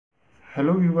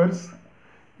Hello viewers,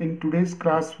 in today's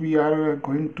class we are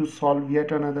going to solve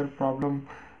yet another problem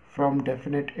from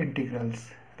definite integrals,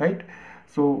 right?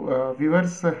 So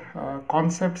viewers,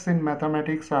 concepts in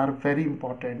mathematics are very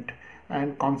important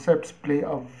and concepts play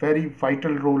a very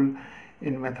vital role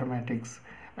in mathematics.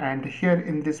 And here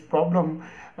in this problem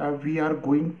we are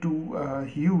going to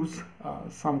use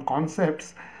some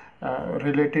concepts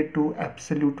related to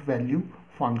absolute value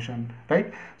function,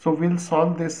 right? So we'll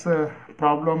solve this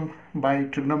problem by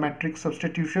trigonometric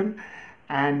substitution,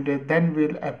 and then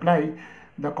we'll apply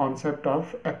the concept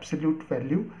of absolute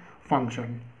value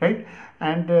function, right?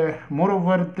 And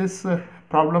moreover, this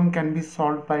problem can be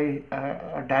solved by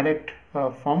a direct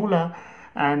formula,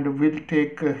 and we'll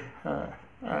take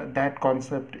that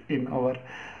concept in our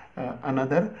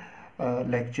another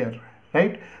lecture,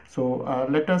 right? So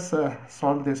let us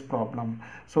solve this problem.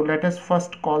 So let us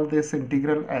first call this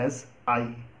integral as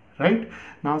I, right?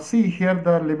 Now see here,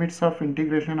 the limits of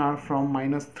integration are from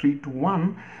 -3 to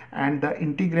 1, and the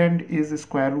integrand is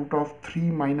square root of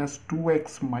 3 minus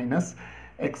 2x minus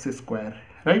x square,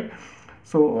 right?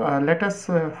 So let us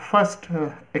first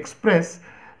express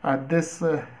this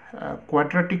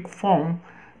quadratic form,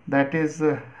 that is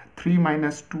 3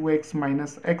 minus 2x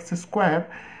minus x square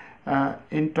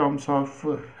in terms of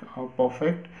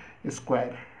perfect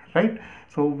square, right?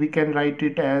 So we can write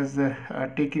it as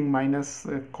taking minus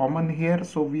common here,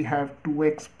 so we have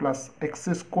 2x plus x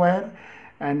square,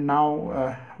 and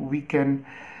now we can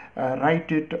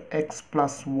write it x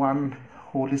plus 1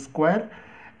 whole square,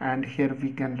 and here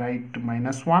we can write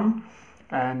minus 1,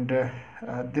 and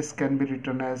this can be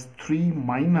written as 3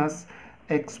 minus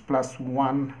x plus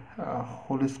 1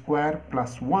 whole square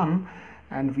plus 1,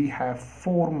 and we have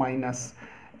 4 minus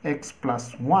x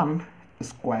plus 1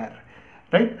 square,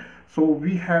 right? So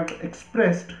we have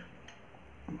expressed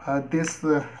this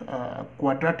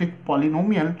quadratic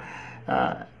polynomial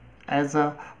as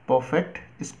a perfect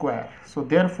square. So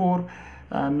therefore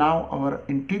now our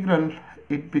integral,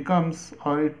 it becomes,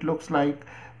 or it looks like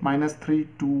 -3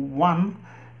 to 1,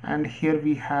 and here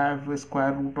we have a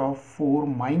square root of 4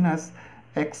 minus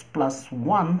x plus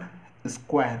 1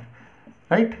 square,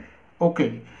 right?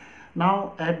 Okay,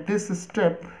 now at this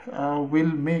step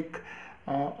we'll make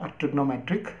a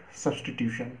trigonometric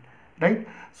substitution, right?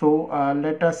 So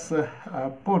let us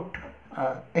put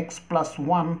x plus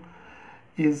 1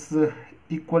 is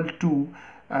equal to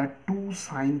 2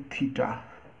 sine theta,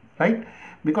 right?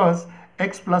 Because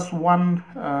x plus 1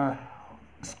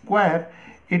 square,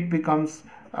 it becomes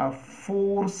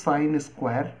 4 sine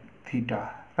square theta,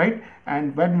 right?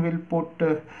 And when we'll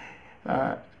put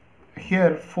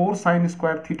here 4 sine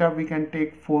square theta, we can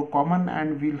take 4 common,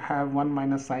 and we'll have 1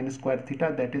 minus sine square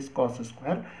theta, that is cos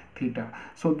square theta.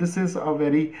 So this is a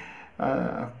very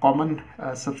common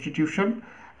substitution,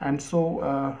 and so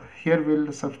here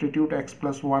we'll substitute x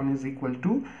plus 1 is equal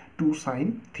to 2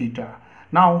 sine theta.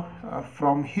 Now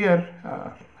from here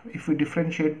if we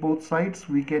differentiate both sides,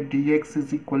 we get dx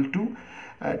is equal to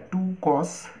 2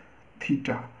 cos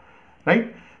theta,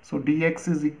 right? So dx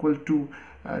is equal to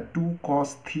 2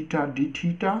 cos theta d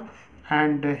theta,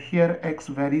 and here x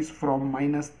varies from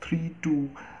 -3 to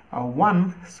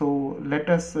 1, so let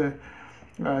us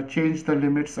change the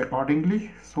limits accordingly.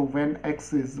 So when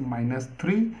x is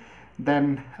 -3,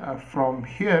 then from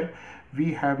here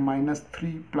we have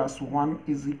 -3 plus 1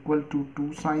 is equal to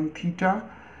 2 sine theta,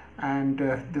 and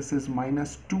this is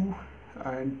 -2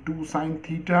 and 2 sine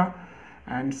theta,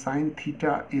 and sine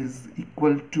theta is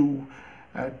equal to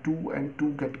 2 and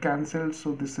 2 get cancelled,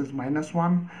 so this is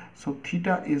 -1, so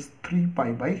theta is 3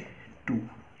 pi by 2,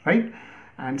 right?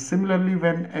 And similarly,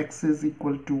 when x is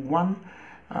equal to 1,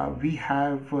 we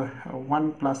have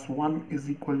 1 plus 1 is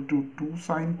equal to 2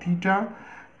 sine theta,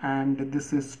 and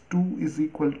this is 2 is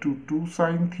equal to 2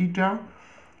 sine theta,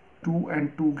 2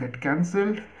 and 2 get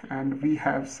cancelled, and we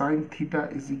have sine theta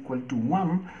is equal to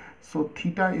 1, so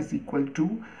theta is equal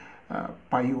to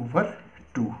pi over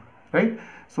 2, right?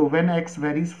 So when x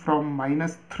varies from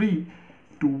 -3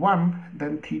 to 1,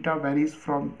 then theta varies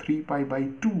from 3 pi by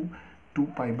 2 to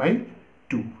pi by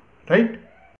 2, right?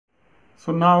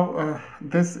 So now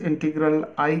this integral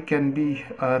I can be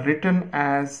written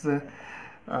as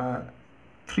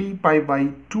 3 pi by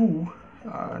 2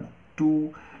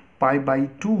 to pi by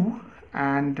 2,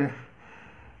 and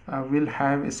we'll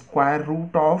have square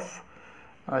root of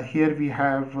here we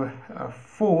have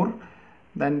 4,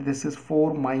 then this is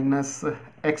 4 minus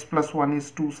x plus 1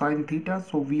 is 2 sine theta,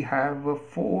 so we have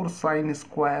 4 sine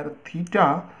square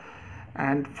theta,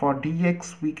 and for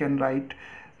dx we can write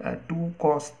 2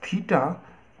 cos theta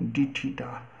d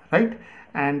theta, right?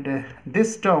 And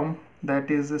this term,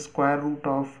 that is the square root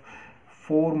of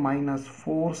 4 minus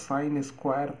 4 sine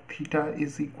square theta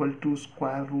is equal to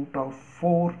square root of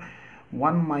 4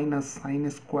 1 minus sine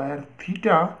square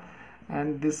theta,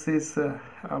 and this is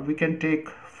we can take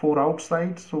 4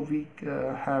 outside, so we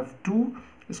have 2.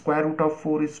 Square root of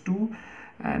 4 is 2,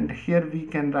 and here we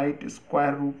can write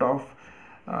square root of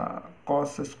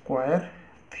cos square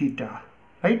theta,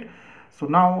 right? So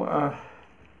now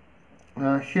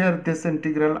here this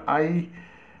integral I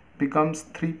becomes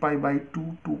 3 pi by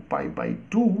 2 to pi by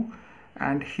 2,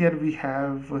 and here we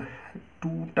have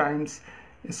 2 times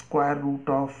square root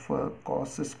of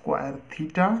cos square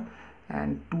theta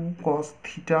and 2 cos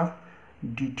theta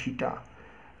d theta,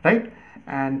 right?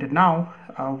 And now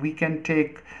we can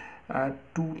take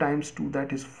 2 times 2,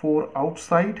 that is 4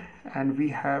 outside, and we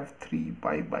have 3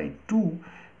 pi by 2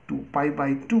 to pi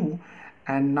by 2.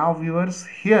 And now viewers,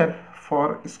 here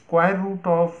for square root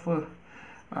of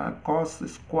cos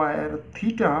square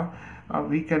theta,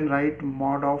 we can write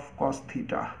mod of cos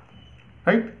theta,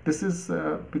 right? This is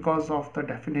because of the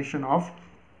definition of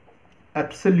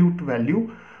absolute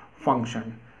value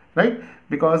function, right?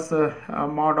 Because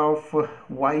mod of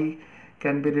y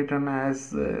can be written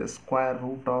as square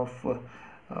root of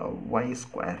y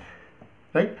square,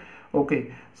 right?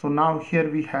 Okay, so now here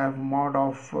we have mod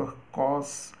of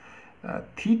cos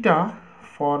theta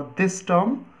for this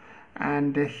term,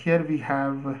 and here we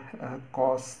have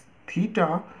cos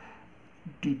theta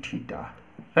d theta,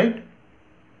 right?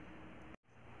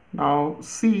 Now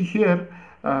see here,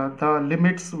 the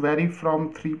limits vary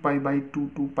from 3 pi by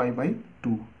 2 to pi by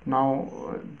 2. Now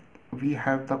we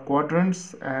have the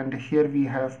quadrants, and here we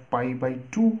have pi by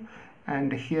 2,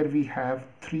 and here we have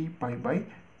 3 pi by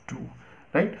 2,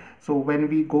 right? So when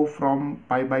we go from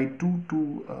pi by 2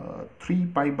 to 3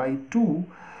 pi by 2,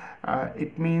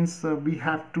 it means we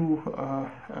have to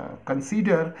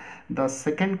consider the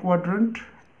second quadrant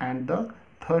and the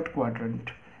third quadrant,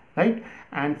 right?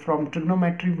 And from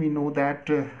trigonometry we know that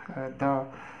the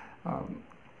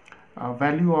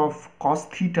value of cos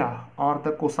theta or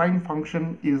the cosine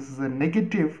function is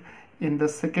negative in the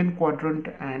second quadrant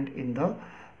and in the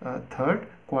third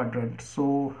quadrant.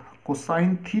 So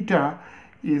cosine theta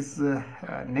is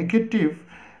negative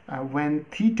when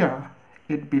theta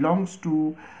it belongs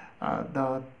to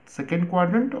the second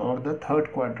quadrant or the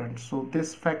third quadrant. So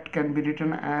this fact can be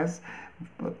written as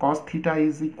cos theta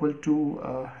is equal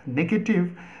to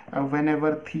negative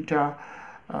whenever theta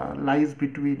lies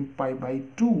between pi by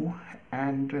 2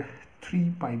 and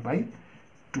 3 pi by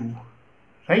 2,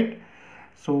 right?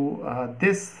 So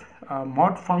this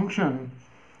mod function,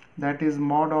 that is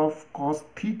mod of cos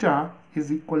theta,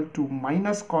 is equal to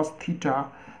minus cos theta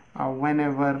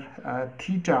whenever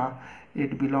theta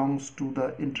it belongs to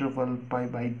the interval pi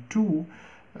by 2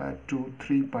 to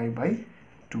 3 pi by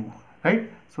 2, right?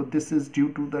 So this is due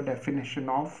to the definition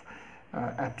of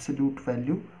absolute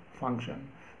value function.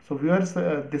 So viewers,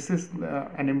 this is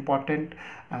an important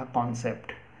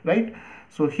concept, right?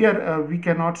 So here we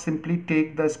cannot simply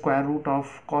take the square root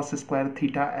of cos square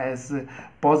theta as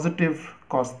positive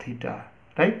cos theta,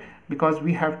 right? Because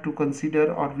we have to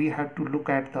consider, or we have to look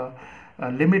at the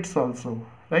limits also,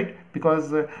 right?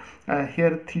 Because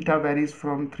here theta varies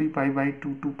from 3 pi by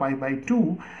 2 to pi by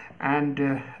 2, and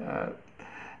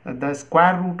the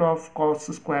square root of cos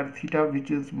square theta,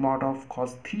 which is mod of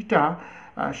cos theta,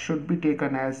 should be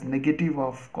taken as negative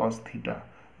of cos theta,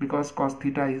 because cos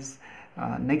theta is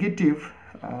negative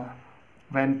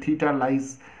when theta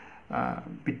lies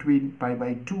between pi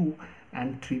by 2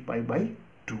 and 3 pi by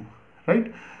 2,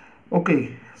 right?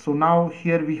 Okay, so now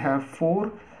here we have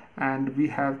 4, and we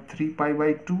have 3 pi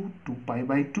by 2 to pi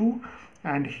by 2,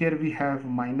 and here we have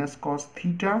minus cos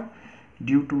theta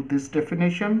due to this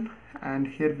definition, and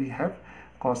here we have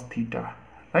cos theta,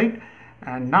 right?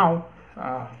 And now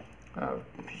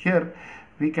here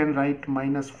we can write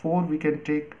minus 4, we can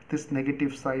take this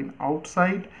negative sign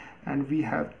outside, and we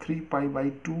have 3 pi by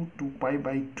 2 to pi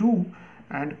by 2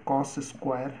 and cos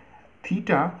square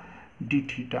theta d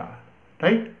theta,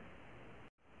 right?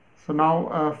 So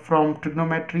now from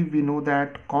trigonometry we know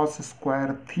that cos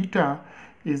square theta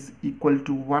is equal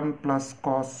to 1 plus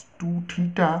cos 2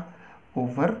 theta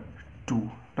over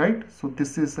 2, right? So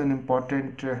this is an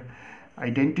important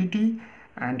identity,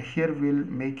 and here we'll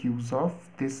make use of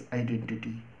this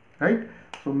identity, right?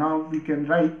 So now we can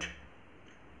write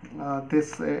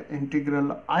this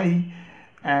integral I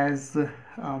as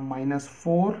minus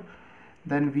 4,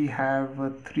 then we have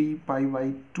 3 pi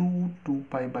by 2 to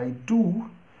pi by 2,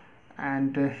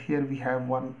 and here we have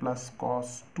 1 plus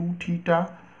cos 2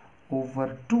 theta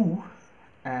over 2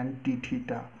 and d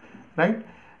theta, right?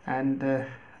 And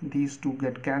these two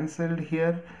get cancelled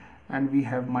here, and we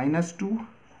have minus 2,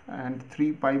 and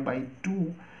 3 pi by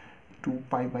 2, 2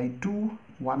 pi by 2,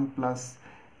 1 plus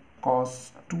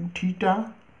cos 2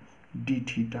 theta d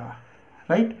theta,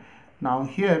 right? Now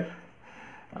here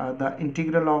the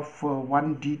integral of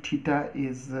 1 d theta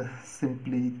is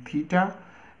simply theta,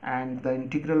 and the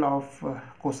integral of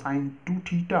cosine 2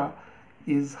 theta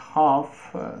is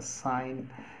half sine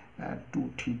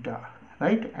 2 theta,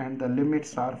 right? And the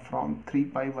limits are from 3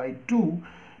 pi by 2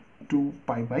 to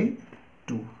pi by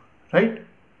 2, right?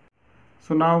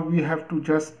 So now we have to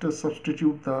just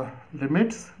substitute the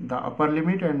limits, the upper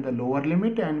limit and the lower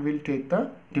limit, and we'll take the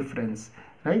difference,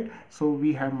 right? So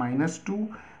we have minus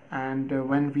 2, and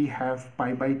when we have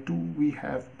pi by 2, we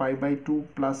have pi by 2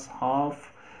 plus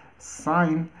half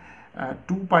sine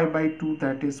 2 pi by 2,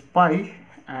 that is pi,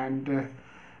 and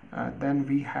then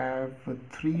we have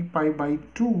 3 pi by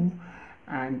 2,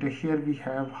 and here we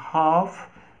have half,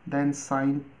 then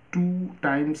sine 2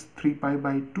 times 3 pi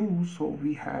by 2, so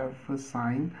we have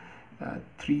sine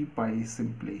 3 pi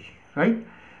simply, right?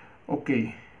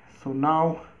 Okay, so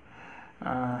now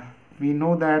we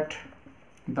know that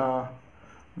the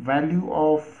value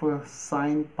of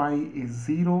sine pi is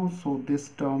 0, so this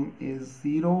term is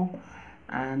 0,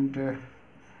 and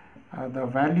the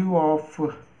value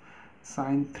of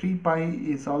sine 3 pi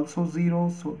is also 0,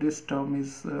 so this term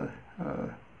is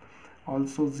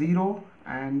also 0,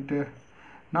 and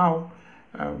now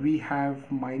we have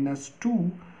minus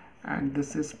 2, and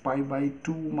this is pi by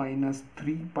 2 minus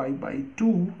 3 pi by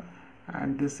 2,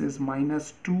 and this is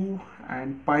minus 2,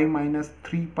 and pi minus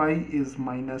 3 pi is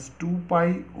minus 2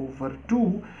 pi over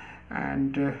 2,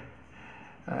 and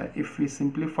if we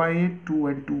simplify it, 2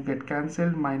 and 2 get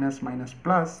cancelled, minus minus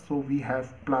plus, so we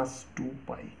have plus 2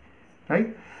 pi,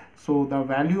 right? So the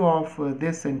value of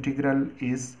this integral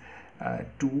is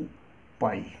 2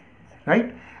 pi,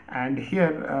 right? And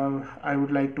here I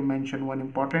would like to mention one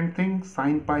important thing: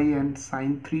 sine pi and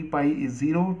sine 3 pi is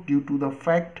 0 due to the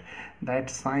fact that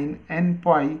sine n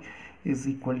pi is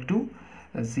equal to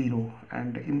 0,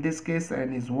 and in this case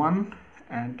n is 1,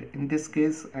 and in this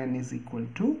case n is equal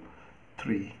to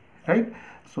 3, right?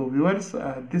 So viewers,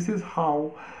 this is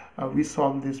how we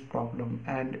solve this problem,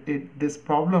 and this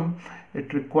problem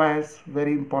requires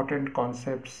very important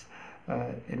concepts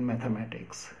in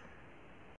mathematics.